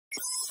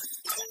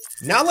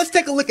Now let's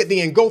take a look at the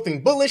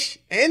engulfing bullish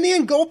and the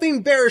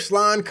engulfing bearish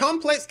line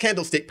complex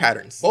candlestick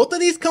patterns. Both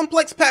of these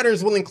complex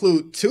patterns will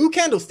include two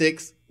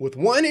candlesticks with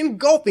one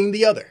engulfing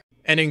the other.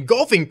 An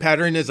engulfing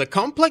pattern is a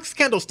complex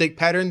candlestick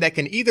pattern that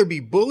can either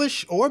be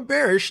bullish or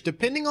bearish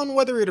depending on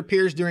whether it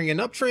appears during an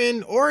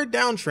uptrend or a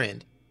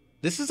downtrend.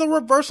 This is a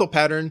reversal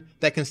pattern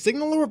that can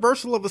signal a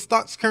reversal of a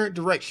stock's current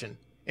direction.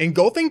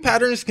 Engulfing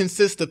patterns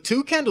consist of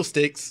two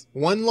candlesticks,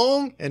 one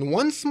long and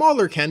one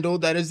smaller candle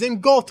that is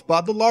engulfed by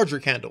the larger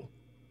candle.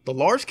 The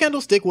large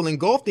candlestick will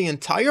engulf the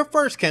entire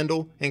first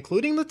candle,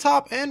 including the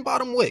top and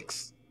bottom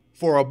wicks.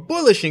 For a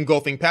bullish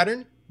engulfing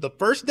pattern, the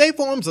first day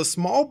forms a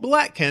small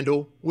black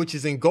candle, which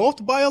is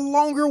engulfed by a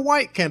longer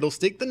white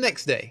candlestick the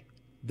next day.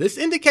 This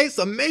indicates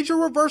a major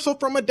reversal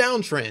from a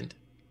downtrend.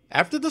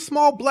 After the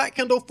small black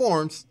candle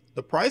forms,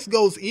 the price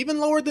goes even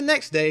lower the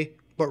next day,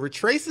 but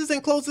retraces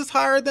and closes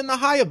higher than the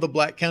high of the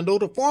black candle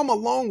to form a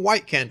long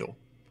white candle.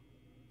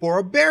 For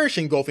a bearish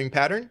engulfing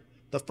pattern,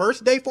 the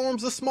first day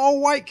forms a small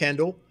white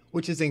candle,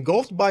 which is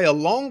engulfed by a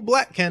long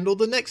black candle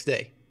the next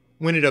day.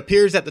 When it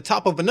appears at the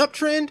top of an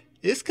uptrend,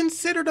 it's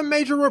considered a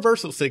major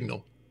reversal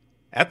signal.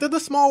 After the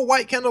small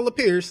white candle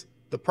appears,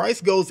 the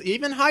price goes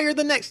even higher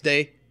the next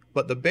day,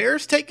 but the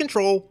bears take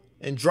control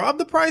and drop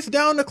the price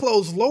down to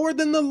close lower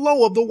than the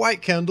low of the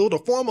white candle to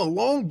form a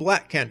long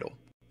black candle.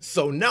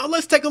 So now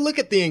let's take a look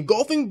at the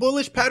engulfing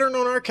bullish pattern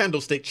on our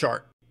candlestick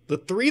chart. The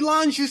three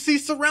lines you see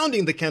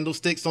surrounding the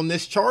candlesticks on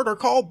this chart are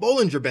called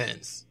Bollinger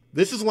Bands.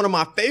 This is one of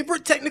my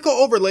favorite technical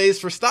overlays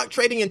for stock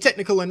trading and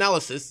technical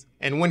analysis,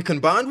 and when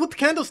combined with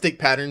candlestick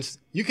patterns,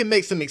 you can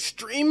make some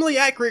extremely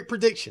accurate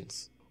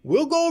predictions.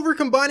 We'll go over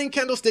combining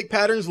candlestick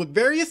patterns with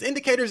various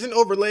indicators and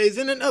overlays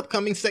in an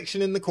upcoming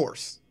section in the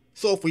course.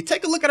 So if we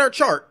take a look at our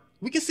chart,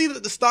 we can see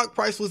that the stock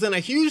price was in a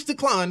huge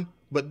decline,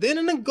 but then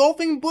an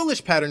engulfing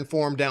bullish pattern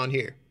formed down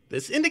here.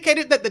 This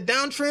indicated that the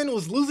downtrend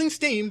was losing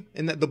steam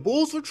and that the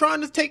bulls were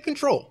trying to take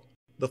control.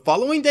 The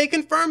following day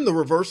confirmed the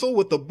reversal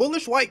with the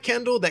bullish white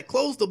candle that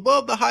closed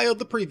above the high of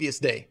the previous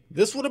day.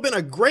 This would have been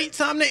a great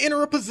time to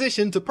enter a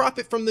position to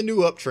profit from the new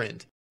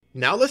uptrend.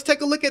 Now let's take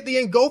a look at the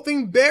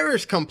engulfing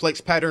bearish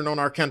complex pattern on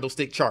our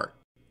candlestick chart.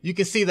 You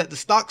can see that the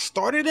stock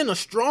started in a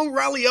strong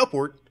rally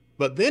upward,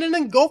 but then an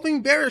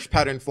engulfing bearish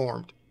pattern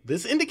formed.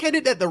 This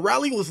indicated that the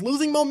rally was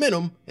losing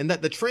momentum and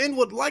that the trend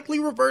would likely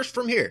reverse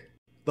from here.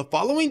 The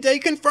following day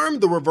confirmed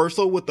the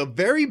reversal with a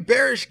very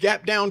bearish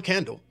gap down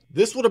candle.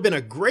 This would have been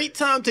a great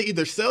time to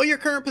either sell your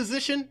current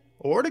position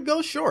or to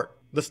go short.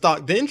 The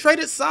stock then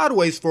traded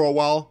sideways for a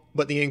while,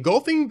 but the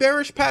engulfing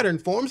bearish pattern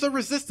forms a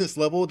resistance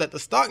level that the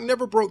stock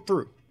never broke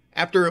through.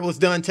 After it was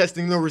done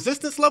testing the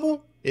resistance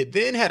level, it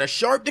then had a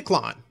sharp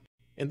decline.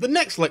 In the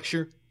next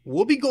lecture,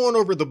 we'll be going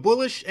over the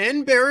bullish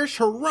and bearish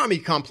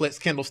Harami complex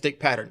candlestick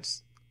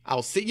patterns.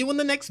 I'll see you in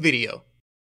the next video.